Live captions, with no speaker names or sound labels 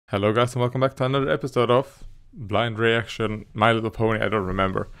Hello guys and welcome back to another episode of Blind Reaction My Little Pony. I don't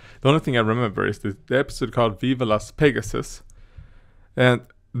remember. The only thing I remember is the episode called Viva Las Pegasus. And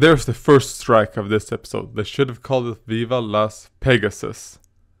there's the first strike of this episode. They should have called it Viva Las Pegasus.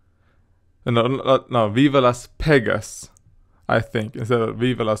 No, Viva Las Pegas, I think, instead of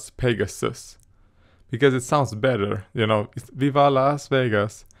Viva Las Pegasus. Because it sounds better, you know, it's Viva Las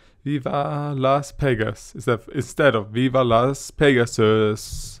Vegas. Viva Las Pegas instead of Viva Las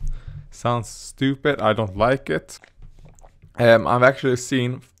Pegasus. Sounds stupid. I don't like it. I've actually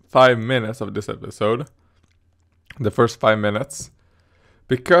seen 5 minutes of this episode. The first 5 minutes.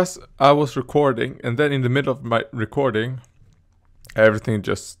 Because I was recording and then in the middle of my recording everything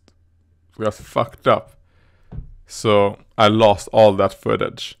just got fucked up. So I lost all that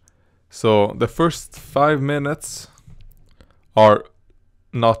footage. So the first 5 minutes are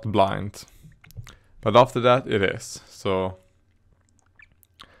not blind, but after that it is. So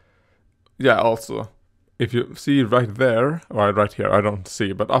yeah, also if you see right there, or right here, I don't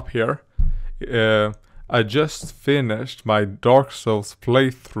see, but up here, I just finished my Dark Souls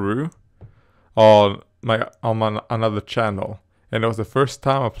playthrough on another channel, and it was the first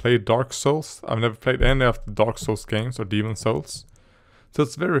time I played Dark Souls. I've never played any of the Dark Souls games or Demon Souls, so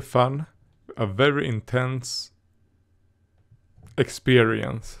it's very fun, a very intense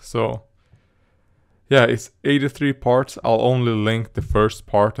experience. So yeah, it's 83 parts. I'll only link the first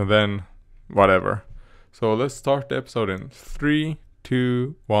part and then whatever. So let's start the episode in 3,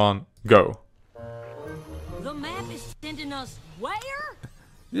 2, 1, go. The map is sending us where?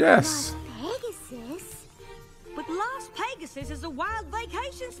 Yes. Las Pegasus? But Las Pegasus is a wild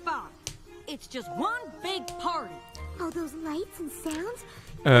vacation spot. It's just one big party. All those lights and sounds.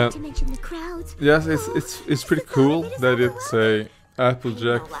 Not to mention the crowds. Yes, it's pretty cool that it's a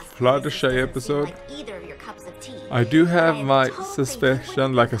Applejack Fluttershy episode. I do have my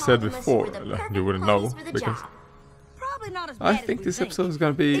suspicion, like I said before, you wouldn't know, because I think this episode is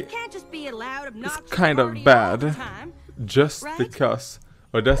gonna be kind of bad, just because,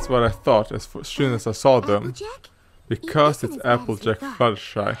 or that's what I thought as soon as I saw them, because it's Applejack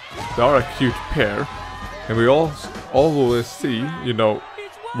Fluttershy. They are a cute pair, and we always see, you know,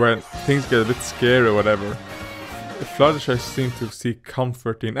 when things get a bit scary or whatever, Fluttershy seems to seek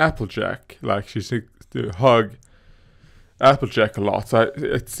comfort in Applejack, like she seems to hug Applejack a lot. So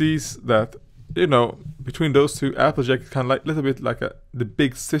it sees that, you know, between those two, Applejack is kind of like little bit like the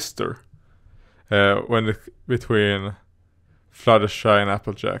big sister between Fluttershy and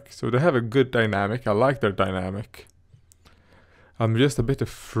Applejack. So they have a good dynamic. I like their dynamic. I'm just a bit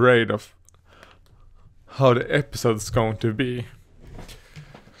afraid of how the episode's going to be.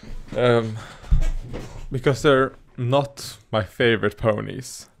 Because they're not my favorite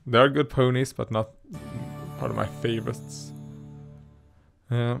ponies. They are good ponies, but not part of my favorites.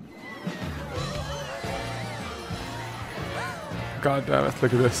 God damn it,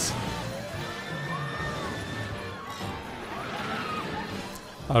 look at this.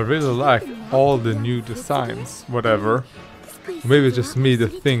 I really like all the new designs, whatever. Maybe it's just me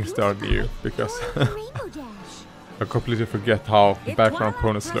that thinks they are new, because I completely forget how background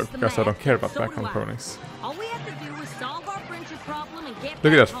ponies look, because I don't care about background ponies.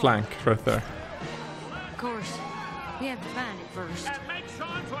 Look at that flank right there. Of course, we have to find it first. And make sure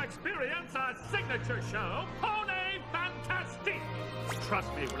to experience our signature show, Pony Fantastique.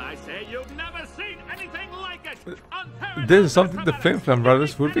 Trust me when I say you've never seen anything like it. This is something the FiM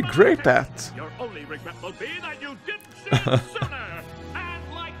brothers would be great at. Your only regret will be that you didn't see it sooner.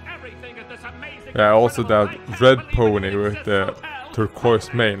 And like everything at this amazing, Yeah, also that red pony with the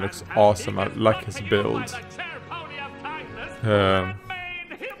turquoise mane looks awesome. I like his build. Wow,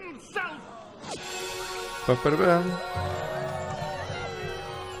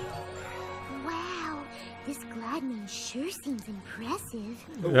 this Gladman sure seems impressive.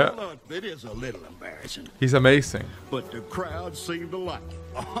 Yeah. Well, it is a little embarrassing, He's amazing. but the crowd seem to like it.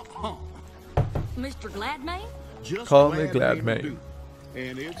 Mr. Gladmane? Just Call me glad Gladmane. to do.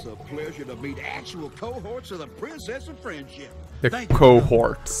 And it's a pleasure to meet actual cohorts of the Princess of Friendship. The Thank you.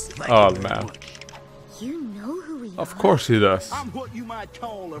 cohorts. Thank Oh you very man. much. You know who we are. Of course he does. I'm what you might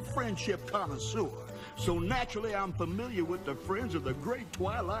call a friendship connoisseur. So naturally, I'm familiar with the friends of the Great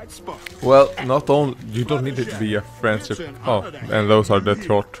Twilight Spark. Well, not only you don't need it to be a friendship. Oh, and those are the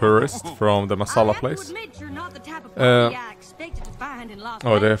tourists from the masala place.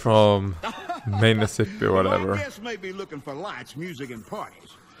 Oh, they're from Mississippi or whatever. Well, I guess maybe looking for lights, music, and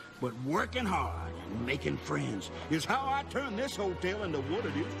parties. But working hard and making friends is how I turn this hotel into what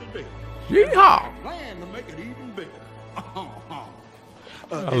it is today. Yeehaw! Plan to make it even bigger.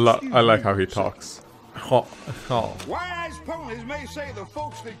 I like how he talks. Wise ponies may say the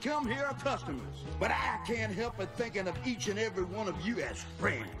folks that come here are customers, but I can't help but thinking of each and every one of you as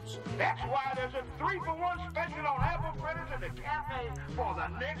friends. That's why there's a 3-for-1 special on apple fritters in the cafe for the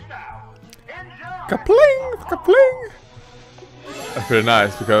next hour. Enjoy! Kapling! Kapling! That's pretty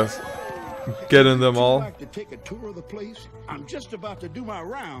nice because getting them all. Would you like to take a tour of the place? I'm just about to do my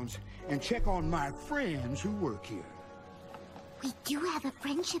rounds and check on my friends who work here. We do have a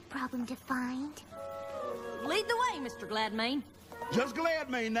friendship problem to find. Lead the way, Mr. Gladmane. Just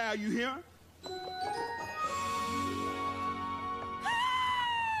Gladmane now, you hear?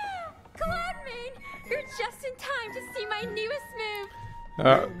 Gladmane, you're just in time to see my newest move.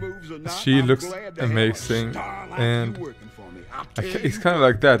 Moves or not, She I'm looks glad to have a amazing, star like and you working for me. I'll tell it's you. kind of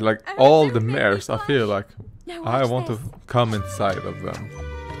like that. Like I all was the doing mares, I baby feel flush. like Now I watch want to this. come inside of them.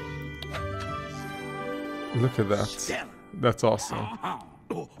 Look at that. Stellar. That's awesome.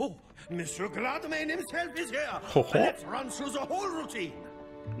 Oh, Mr. Gladmane himself is here. Ho, ho. Let's run through the whole routine.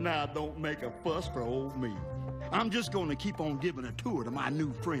 Now, don't make a fuss for old me. I'm just going to keep on giving a tour to my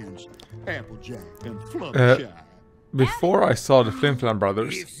new friends, Applejack and Fluttershy. Before I saw the Flim Flam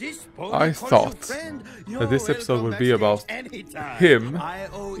Brothers, If this pony I calls you thought friend, that this you're episode would welcome be about backstage anytime. him, I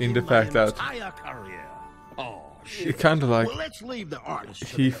owe in him the my fact that entire career. Oh, it kind of like Well, let's leave the artist. to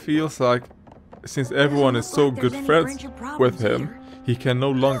he their feels like since everyone is so good friends with him, he can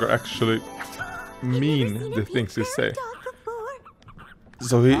no longer actually mean the things he say.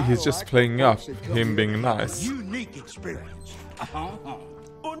 So he's just playing up him being nice, unique experience.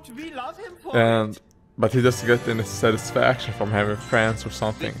 Und we love him for and but he doesn't get any satisfaction from having friends or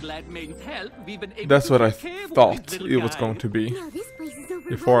something. Gladmane's help, we've been able That's to what I take care of thought this it little was guy. going to be Now this place is overrun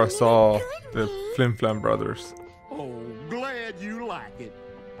before I and saw good, the Wayne. Flim Flam Brothers. Oh, glad you like it.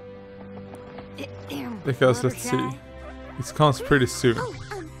 Because let's see, it comes pretty soon. Oh,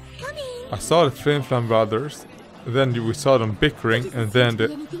 coming. I saw the Flim Flam Brothers, then we saw them bickering, and then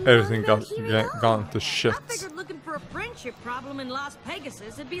everything got gone to shit. I figured looking for a friendship problem in Las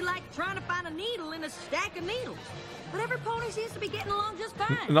Pegasus would be like trying to find a needle in a stack of needles. But every pony seems to be getting along just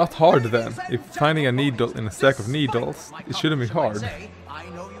fine. Not hard then. If finding a needle in a stack of needles, it shouldn't be hard. I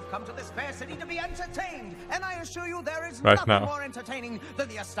know you've come to this fair city to be entertained, and I assure you there is Right nothing now. more entertaining than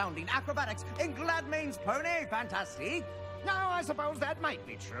the astounding acrobatics in Gladmane's Pony Fantastique. Now, I suppose that might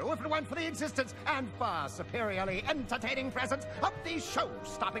be true if it weren't for the existence and far superiorly entertaining presence of the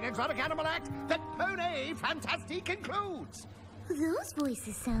show-stopping exotic animal act that Pony Fantastique includes. Those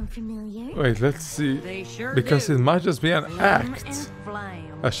voices sound familiar. Wait, let's see. They sure Because do. it might just be an Flim act. and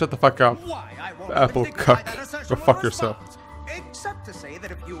flam. Shut the fuck up. Why, I won't Apple really dignify cuck. that assertion Go with fuck a yourself. response. Except to say that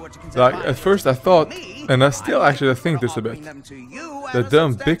if you were to consider Like, my at first I thought, me, and I still I'd actually consider think this a bit, offering them to you at that a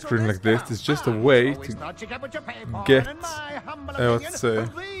them substantial bickering like this discount. is just a I've way always to thought you get what you pay for, get, and in my humble let's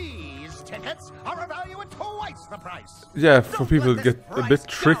opinion, say, these tickets are a value at twice the price. yeah, for people to get a bit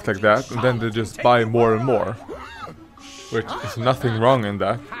tricked like that, and then they just buy more and more. Which is nothing wrong in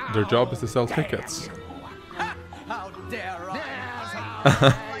that. Their job is to sell tickets. How dare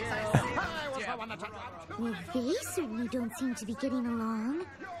I? Well, they certainly don't seem to be getting along.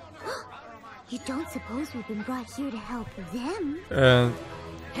 You don't suppose we've been brought here to help them? And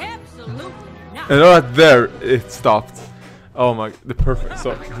Absolutely not. right there, it stopped. Oh my, the perfect.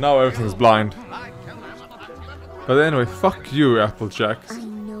 So now everything's blind. But anyway, fuck you, Applejack. I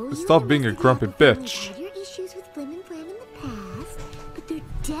know you Stop being a and Mr. grumpy Apple Family bitch. had your issues with Flim and Flam in the past, but they're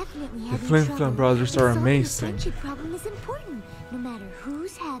definitely having Flim trouble. Flam Brothers And are solving a amazing. friendship problem is important, no matter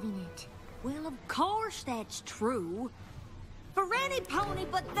who's having it. Well, of course that's true. For any pony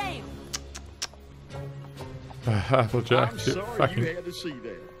but them. Applejack, I'm you sorry fucking. you had to see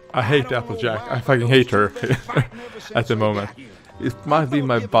that. I hate don't know Applejack. why I fucking those hate two her been fighting ever since at the they moment. got here. It might be I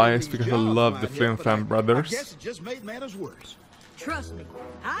my thought bias giving because I these jobs love might the help, Flim but Flam I Brothers. guess it just made matters worse. Trust me,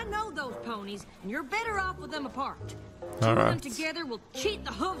 I know those ponies, and you're better off with them apart. Two of them Alright. together will cheat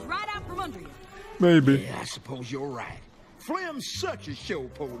the hooves right out from under you. Maybe. Yeah, I suppose you're right. Flam's such a show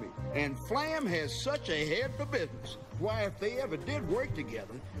pony, and Flam has such a head for business. Why, if they ever did work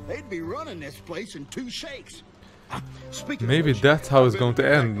together, they'd be running this place in 2 shakes. Speaking of Maybe which, that's how it's I going to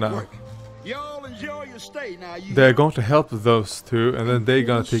better get end back to now. work. Y'all enjoy your stay now. You They're going to help those two, and then they're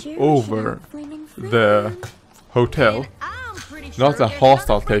gonna take over the hotel. I'm pretty Not sure a there's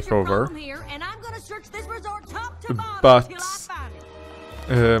hostile not a friendship takeover. problem here, and I'm gonna search this resort top to bottom But till I find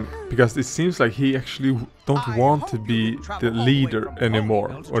it. because it seems like he actually don't I want to hope be you the travel all way leader from anymore,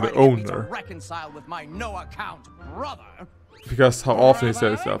 Ponyville to or try the to get me to owner. reconcile with my no-account brother. Because how often he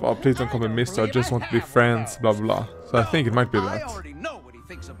says stuff, oh please don't call me mister, I just want to be friends, blah blah blah. So I think it might be I that. already know what he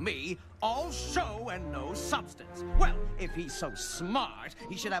thinks of me, all show and no substance. Well, if he's so smart,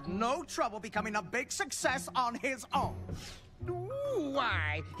 he should have no trouble becoming a big success on his own.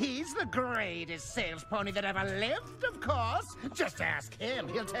 Why, he's the greatest sales pony that ever lived, of course. Just ask him,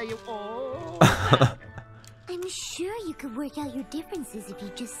 he'll tell you all. I'm sure you could work out your differences if you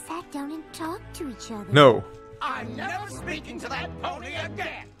just sat down and talked to each other. No. I'm never speaking to that pony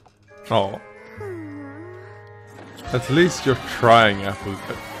again. Oh. At least you're trying,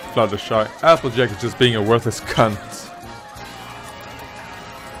 Fluttershy. Applejack is just being a worthless cunt.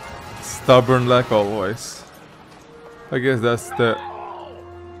 Stubborn like always. I guess that's the...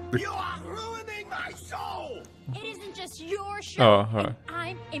 You are ruining my show! It isn't just your show. Oh, alright. And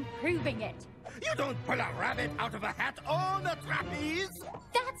I'm improving it. You don't pull a rabbit out of a hat on a trapeze!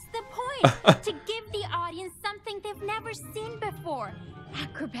 That's the point. To give the audience something they've never seen before.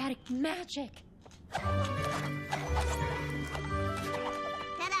 Acrobatic magic.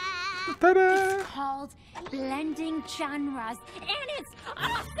 Ta-da! Ta-da! It's called blending genres, and it's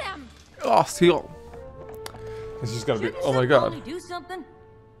awesome. Oh, seal. This is gonna be... Oh my god. Do something?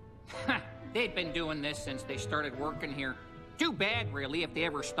 They've been doing this since they started working here. Too bad, really, if they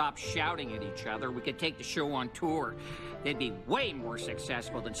ever stopped shouting at each other. We could take the show on tour. They'd be way more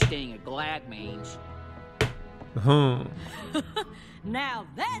successful than staying at Gladmane's. Now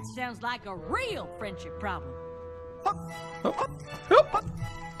that sounds like a real friendship problem.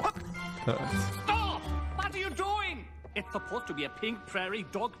 Stop! What are you doing? It's supposed to be a pink prairie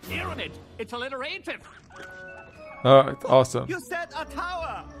dog pyramid. It's alliterative. Alright, awesome. You said a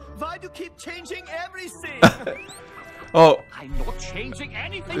tower. Why do you keep changing everything? Oh, I'm not changing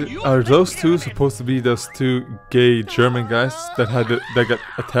anything. You are those two pyramid. supposed to be those two gay German guys that got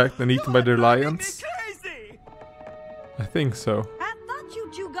attacked and eaten by their lions? Crazy! I think so. I thought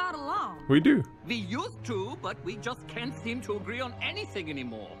you two got along. We do. We used to, but we just can't seem to agree on anything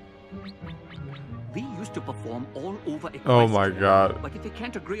anymore. We used to perform all over Equestria. Oh my god. But if we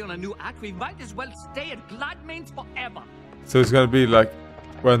can't agree on a new act, we might as well stay at Gladmane's forever. So it's gonna be like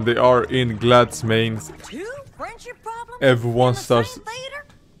when they are in Gladmane's, Two friendship problems? everyone in the starts. same theater?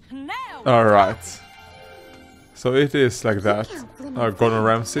 Now. Alright. So it is like that. Look out, Flim and Gordon Flam.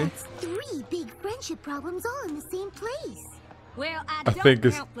 Ramsay. That's 3 big friendship problems all in the same place. Well, I I don't think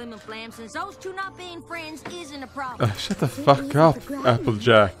it's- count Flim and Flam since those two not being friends isn't a problem. Shut the If it fuck isn't up, for Gladmane,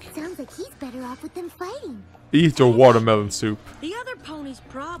 Applejack. Sounds like he's better off with them fighting. Eat your watermelon soup. The other pony's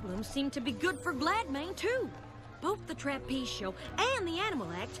problems seem to be good for Gladmane too. Both the trapeze show and the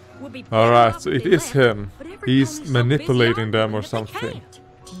animal act would be better Alright, off so if it they is left, him. but every He's pony's so busy manipulating them or arguing that they something. can't.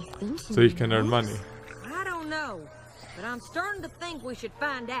 Do you think So he can earn money. I don't know, but I'm starting to think we should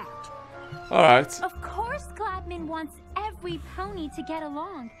find out. Alright. Of course, Gladmane wants every pony to get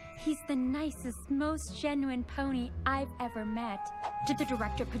along. He's the nicest, most genuine pony I've ever met. Did the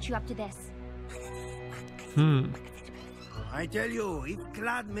director put you up to this? I tell you, if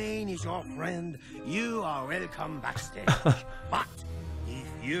Gladmane is your friend, you are welcome backstage. But if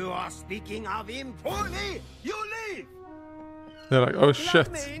you are speaking of him poorly, you leave! They're like, oh shit.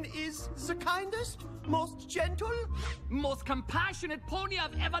 Gladmane is the kindest, most gentle. Most compassionate pony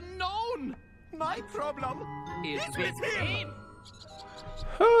I've ever known. My problem Is is with him.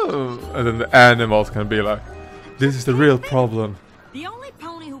 Oh. And then the animals can be like, this is the real problem. The only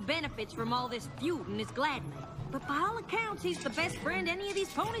pony who benefits from all this feuding is Gladmane. But by all accounts, he's the best friend any of these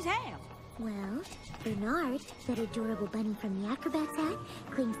ponies have. Well, Bernard, that adorable bunny from the Acrobat's hat,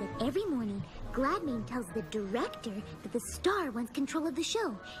 claims that every morning, Gladmane tells the director that the star wants control of the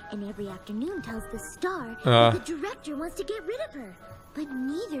show, and every afternoon tells the star that the director wants to get rid of her. But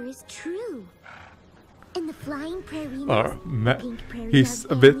neither is true. And the flying prairie pink prairie he's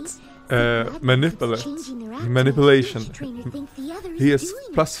dog a bit families say Gladmane manipulate. keeps changing their actions. Manipulation. Each trainer thinks the other He is is doing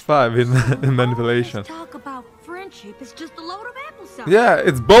it. +5 in manipulation. Talk about friendship is just a load of applesauce. Yeah,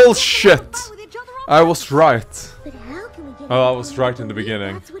 it's bullshit. Fight with each other all I was right. But how can we get Oh, I him was to right in the believe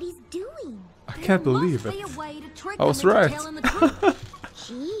beginning. That's what he's doing. I can't There believe must it. be a way to trick I was him into right. telling the truth.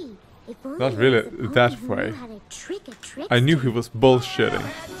 Gee, if only Not there really was a pony that who way. knew how to trick a I knew he trickster. was bullshitting.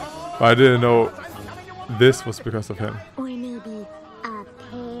 But I didn't know this was because of him. Or maybe a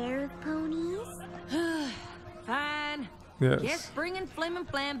pair of ponies? Fine. Yes. Guess bringing Flim and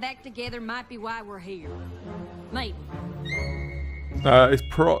Flam back together might be why we're here. Maybe.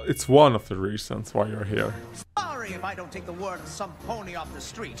 It's one of the reasons why you're here. Sorry if I don't take the word of some pony off the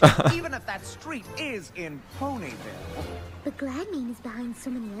street, even if that street is in Ponyville. But Gladmane is behind so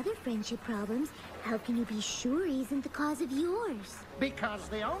many other friendship problems. How can you be sure he isn't the cause of yours? Because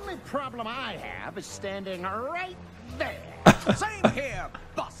the only problem I have is standing right there. Same here,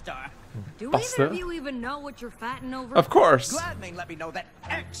 Buster. Do Buster. either of you even know what you're fighting over? Of course. Gladmain let me know that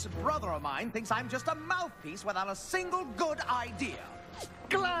ex-brother of mine thinks I'm just a mouthpiece without a single good idea.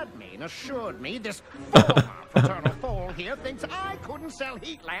 Gladmain assured me this former fraternal fool here thinks I couldn't sell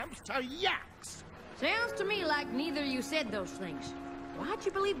heat lamps to yaks. Sounds to me like neither of you said those things. Why'd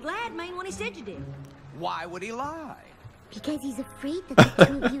you believe Gladmain when he said you did? Why would he lie? Because he's afraid that the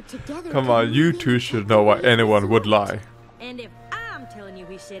two of you together... Come on, you two should know why anyone would lie. And if I'm telling you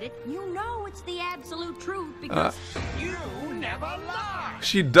he said it, you know it's the absolute truth because You never lie.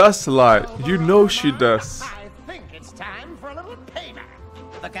 She does lie. You know she does. I think it's time for a little payback.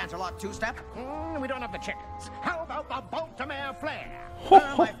 The Canterlot two-step? We don't have the chickens. How about the Baltimore flare?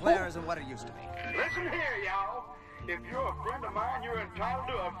 My flair isn't what it used to be. Listen here, y'all. If you're a friend of mine, you're entitled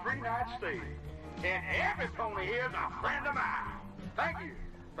to a free night stay. And every pony here is a friend of mine. Thank you.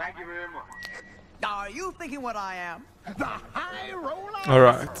 Thank you very much. Are you thinking what I am? The high roller.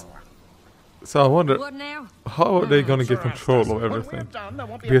 Alright. So I wonder, what now? how are they gonna get control of everything?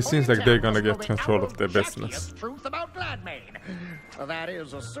 Because it seems like they're gonna get control of their business. Truth about Gladmain. That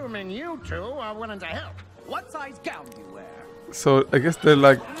is, assuming you two are willing to help. What size gown do you wear? So I guess they're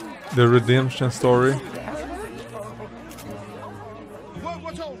like the redemption story.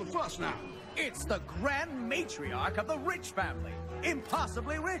 What's all the fuss now? It's the grand matriarch of the rich family.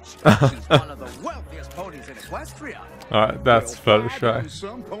 Impossibly rich. She's one of the wealthiest ponies in Equestria. Alright, that's Fluttershy.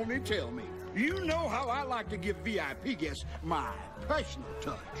 Some pony tell me. You know how I like to give VIP guests my personal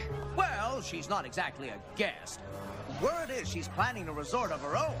touch. Well, she's not exactly a guest. Word is she's planning a resort of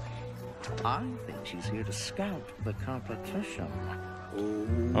her own. I think she's here to scout the competition.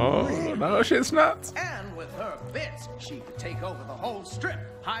 Oh, no, she's not. And with her bits, she could take over the whole strip,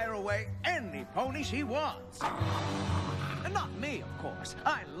 hire away any pony she wants. And not me, of course.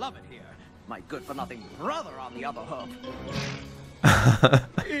 I love it here. My good-for-nothing brother on the other hook.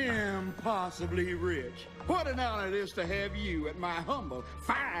 Impossibly rich. What an honor it is to have you at my humble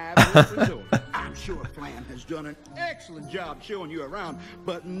 5 resort. I'm sure Flam has done an excellent job showing you around,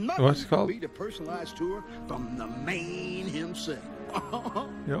 but nothing can beat a personalized tour from the man himself. Oh,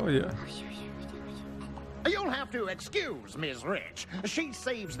 yeah. You'll have to excuse Ms. Rich. She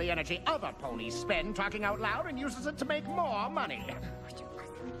saves the energy other ponies spend talking out loud and uses it to make more money.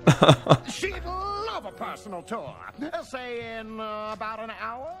 She'd love a personal tour. Say in about an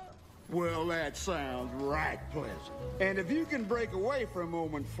hour? Well, that sounds right pleasant. And if you can break away for a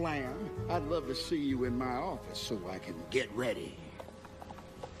moment, Flam, I'd love to see you in my office so I can get ready.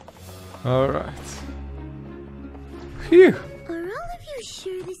 Alright. Phew. Are all of you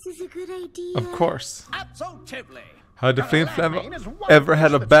sure this is a good idea? Of course. Absolutely. Had the Flim Flam ever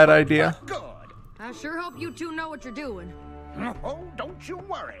had a bad idea? I sure hope you two know what you're doing. Oh, don't you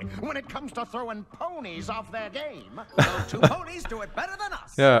worry. When it comes to throwing ponies off their game, those two ponies do it better than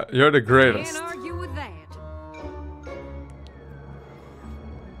us. Yeah, you're the greatest. Can't argue with that.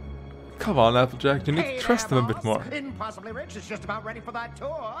 Come on, Applejack, you need to trust them a bit more. Impossibly Rich is just about ready for that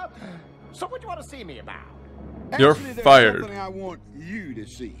tour. So what do you want to see me about? You're Actually, there's fired. something I want you to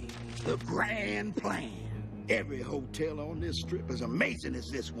see. The grand plan. Every hotel on this strip is amazing as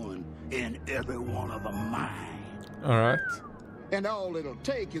this one, and every one of them mine. Alright. And all it'll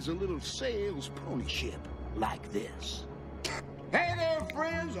take is a little sales pony ship like this. Hey there,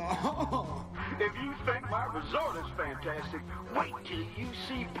 friends. Oh, if you think my resort is fantastic, wait till you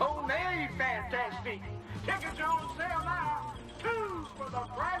see Pony Fantastic. Tickets are on sale now. 2 for the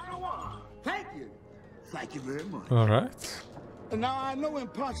price of 1. Thank you. Thank you very much. Alright. Now, I know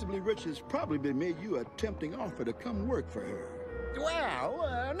Impossibly Rich has probably been made you a tempting offer to come work for her.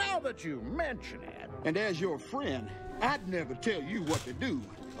 Well, now that you mention it. And as your friend, I'd never tell you what to do,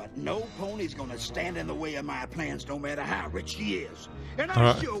 but no pony's gonna stand in the way of my plans no matter how rich she is. And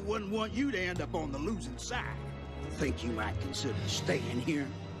I sure wouldn't want you to end up on the losing side. Think you might consider staying here?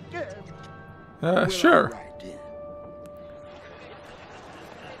 Well, sure. Right, then.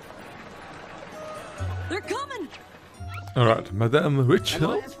 They're coming! Alright, Madame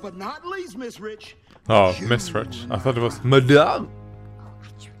Richel. And last but not least, Miss Rich. Oh, Miss Rich. I thought it was Madame.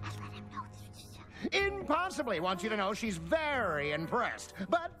 Impossibly wants you to know she's very impressed,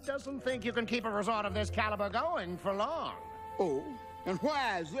 but doesn't think you can keep a resort of this caliber going for long. Oh, and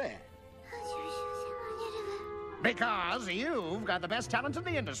why is that? Because you've got the best talent in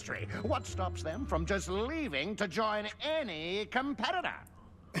the industry. What stops them from just leaving to join any competitor?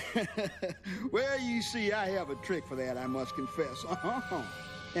 Well, you see, I have a trick for that, I must confess.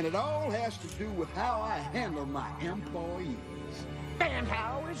 And it all has to do with how I handle my employees. And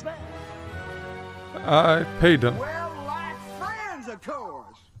how is that? I paid them. Well, like friends, of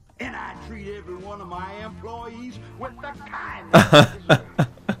course. And I treat every one of my employees with the kindness.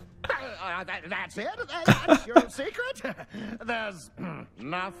 That's it? That's your secret? There's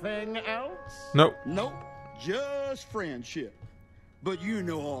nothing else? Nope. Nope, just friendship. But you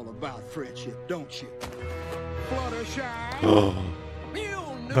know all about friendship, don't you? Fluttershy.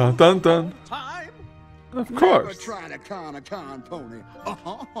 Dun dun dun. Time? Of Never course. try to con a con pony.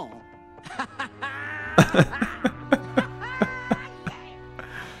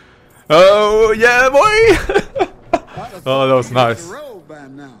 Oh yeah, boy! Oh, that was nice.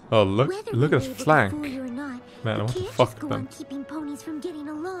 Oh, look at his flank. Man, I want to fuck them. Keeping ponies from getting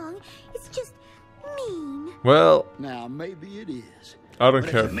along. It's just mean. Well, now maybe it is. I don't But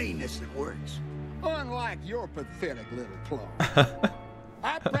care. it's meanness that works. Unlike your pathetic little claw.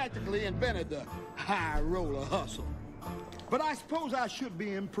 I practically invented the high roller hustle. But I suppose I should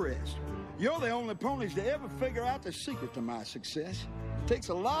be impressed. You're the only ponies to ever figure out the secret to my success. Takes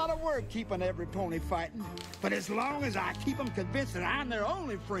a lot of work keeping every pony fighting, but as long as I keep them convinced that I'm their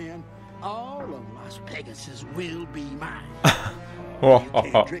only friend, all of Las Pegasus will be mine.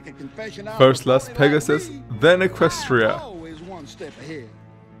 First Las Pegasus, then Equestria. Always one step ahead.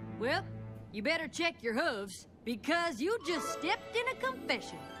 Well, you better check your hooves, because you just stepped in a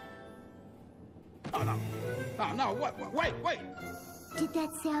confession. Oh no! Oh no! Wait! Did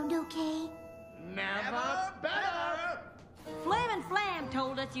that sound okay? Never better! Flamin' Flam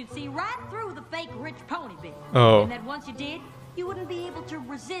told us you'd see right through the fake rich pony bit. Oh. And that once you did, you wouldn't be able to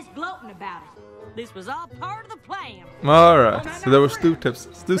resist gloating about it. This was all part of the plan. Alright, so there was two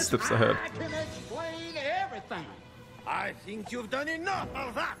steps ahead. I can explain everything. I think you've done enough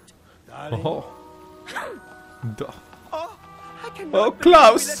of that, darling. Oh. Duh. Oh, I cannot Oh, believe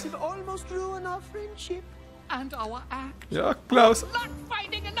Klaus. we let him almost ruin our friendship. And our act. Yeah, Klaus. Not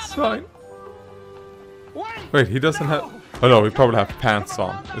finding another It's fine. Wait, he doesn't have... Oh no, he probably have pants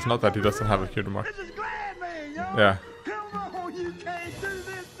on. It's not that he doesn't have a cutie mark. This is Gladman, yo. Yeah. Come on, you can't do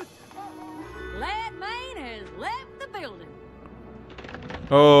this. Glad Main has left the building.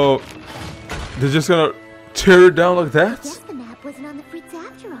 Oh. They're just gonna tear it down like Guess that? the map wasn't on the Fritz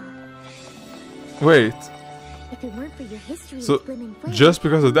after all. Wait. If it weren't for your history So, with Flim and just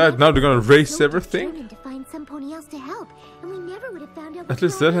because of that, now they're gonna race so everything? determined to find some pony else to help, and we never would have found out. At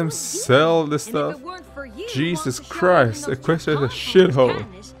least let him sell this And if stuff. it weren't for you, Jesus Walter Shaw Christ, and those Equestria is a two shithole.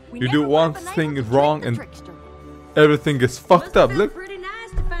 kindness, we You never do would one have been thing able to wrong trick and the trickster. everything gets fucked up. Must have Look, been pretty nice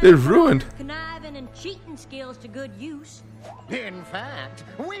to find they're out Flam's ruined. Conniving and cheating skills to good use. In fact,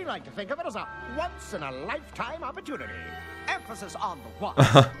 we like to think of it as a once-in-a-lifetime opportunity. Emphasis on the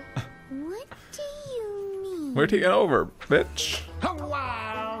once. What do you mean? we're taking over, bitch.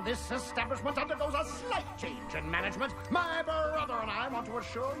 While this establishment undergoes a slight change in management, my brother and I want to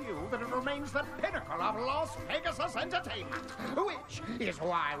assure you that it remains the pinnacle of Las Pegasus entertainment, which is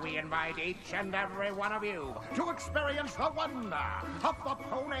why we invite each and every one of you to experience the wonder of the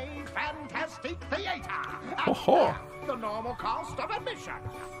Pony Fantastic Theater at the normal cost of admission.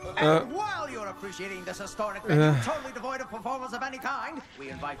 And while you're appreciating this historic venue totally devoid of performance of any kind, we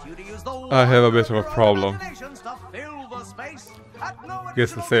invite you to use the I have a bit of a problem. imaginations to fill the space at no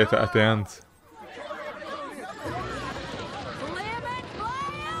Guess I'll say it at the end. Flim and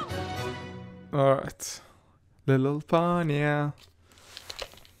Flam! Alright. Little Panya.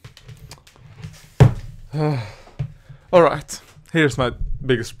 Alright. Here's my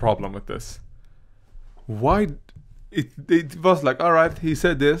biggest problem with this. Why... It was like, alright, he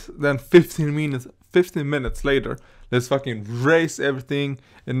said this, then 15 minutes later, let's fucking race everything,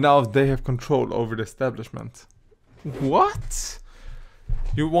 and now they have control over the establishment. What?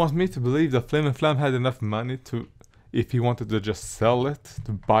 You want me to believe that Flim and Flam had enough money to, if he wanted to just sell it,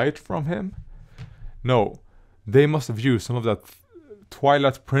 to buy it from him? No. They must have used some of that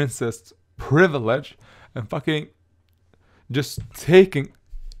Twilight Princess privilege and fucking just taking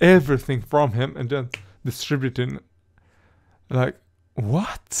everything from him and then distributing. Like,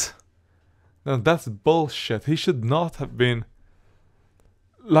 what? Now that's bullshit. He should not have been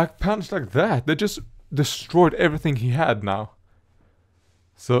like punished like that. They just destroyed everything he had now.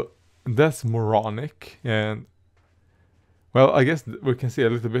 So that's moronic, and well, I guess we can see a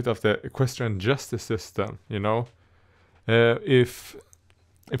little bit of the equestrian justice system, you know. If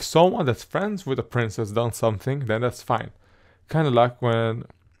someone that's friends with a princess done something, then that's fine. Kind of like when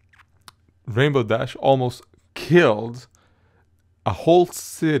Rainbow Dash almost killed a whole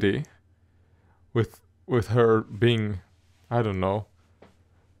city with her being, I don't know,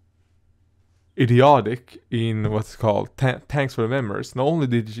 idiotic in what's called Thanks for the Memories. Not only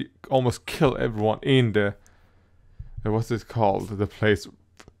did she almost kill everyone in the what's it called, the place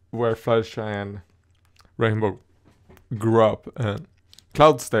where Fluttershy and Rainbow grew up,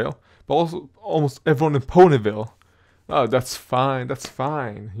 Cloudsdale, but also almost everyone in Ponyville Oh, that's fine,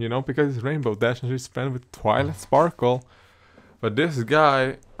 you know, because it's Rainbow Dash and she's friends with Twilight Sparkle. But this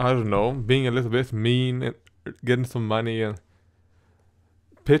guy, I don't know, being a little bit mean and getting some money and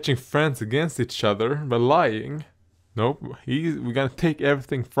pitching friends against each other by lying. Nope, we're gonna take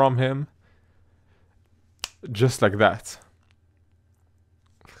everything from him. Just like that.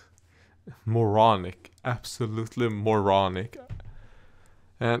 Moronic. Absolutely moronic.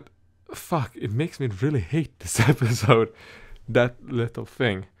 And fuck, it makes me really hate this episode. That little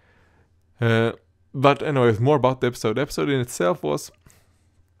thing. But anyways, more about the episode. The episode in itself was...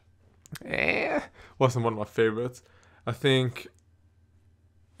 wasn't one of my favorites. I think...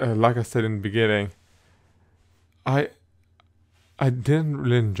 like I said in the beginning... I didn't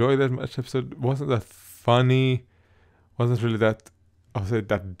really enjoy that much episode. It wasn't that funny. Wasn't really that... I'll say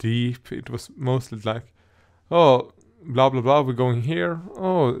that deep. It was mostly like... Oh... blah blah blah, we're going here.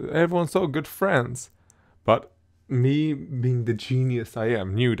 Oh, everyone's so good friends. But me, being the genius I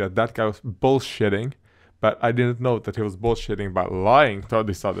am, knew that that guy was bullshitting. But I didn't know that he was bullshitting by lying to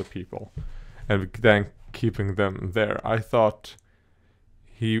these other people. And then keeping them there. I thought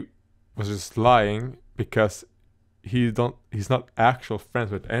he was just lying because he's not actual friends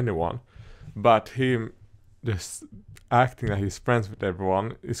with anyone. But him just acting that he's friends with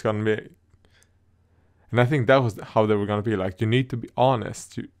everyone is gonna be... And I think that was how they were gonna be. Like, you need to be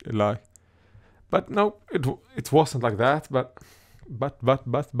honest. But no, it wasn't like that. But,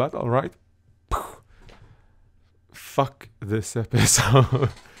 all right. Fuck this episode.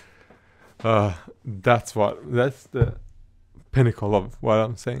 That's the pinnacle of what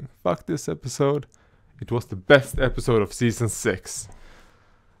I'm saying. Fuck this episode. It was the best episode of season 6.